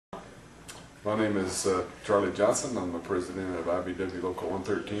My name is Charley Johnson. I'm the president of IBEW Local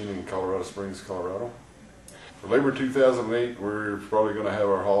 113 in Colorado Springs, Colorado. For Labor 2008, we're probably going to have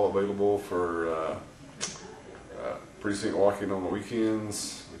our hall available for precinct walking on the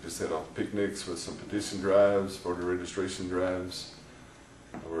weekends. We just had picnics with some petition drives, voter registration drives.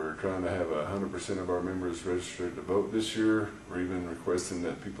 We're trying to have 100% of our members registered to vote this year. We're even requesting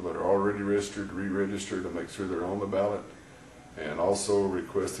that people that are already registered re-register to make sure they're on the ballot, and also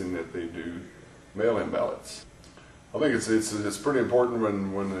requesting that they do mail-in ballots. I think it's pretty important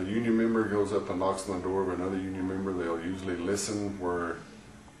when a union member goes up and knocks on the door of another union member, they'll usually listen, where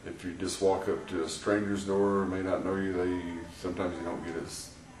if you just walk up to a stranger's door, may not know you, sometimes you don't get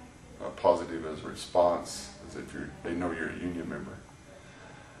as positive as a response as if they know you're a union member.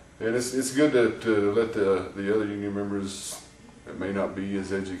 And it's good to let the other union members that may not be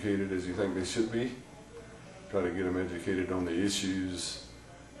as educated as you think they should be, try to get them educated on the issues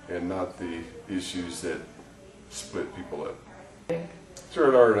and not the issues that split people up. Sure,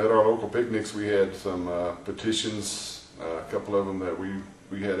 at our local picnics we had some petitions, a couple of them that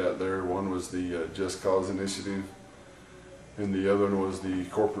we had out there. One was the Just Cause Initiative, and the other one was the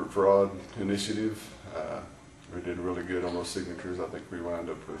Corporate Fraud Initiative. We did really good on those signatures. I think we wound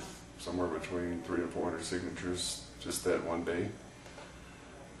up with somewhere between 300 and 400 signatures just that one day.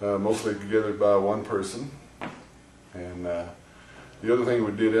 Mostly gathered by one person. And the other thing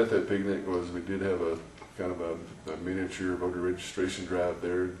we did at that picnic was we did have a kind of a miniature voter registration drive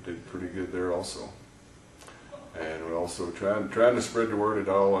there. Did pretty good there also. And we're also trying to spread the word at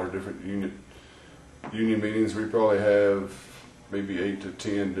all our different union meetings. We probably have maybe 8 to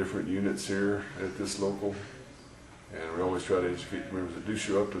 10 different units here at this local. And we always try to educate the members that do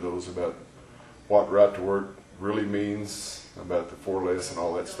show up to those about what right to work really means, about the 4 less and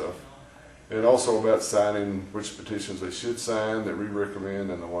all that stuff. And also about signing which petitions they should sign, that we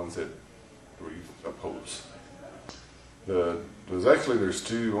recommend, and the ones that we oppose. There's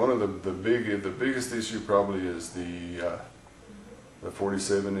two. One of the biggest issue probably is the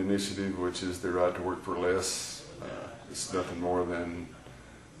 47 initiative, which is the right to work for less. It's nothing more than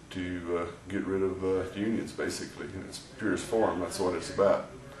to get rid of unions, basically, in its purest form. That's what it's about.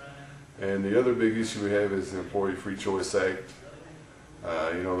 And the other big issue we have is the Employee Free Choice Act.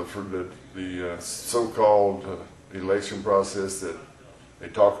 You know, the so-called election process that they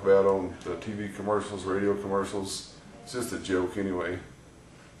talk about on the TV commercials, radio commercials, it's just a joke anyway.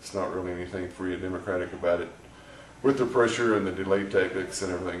 It's not really anything free and democratic about it, with the pressure and the delay tactics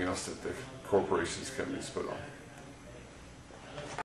and everything else that the corporations, companies put on.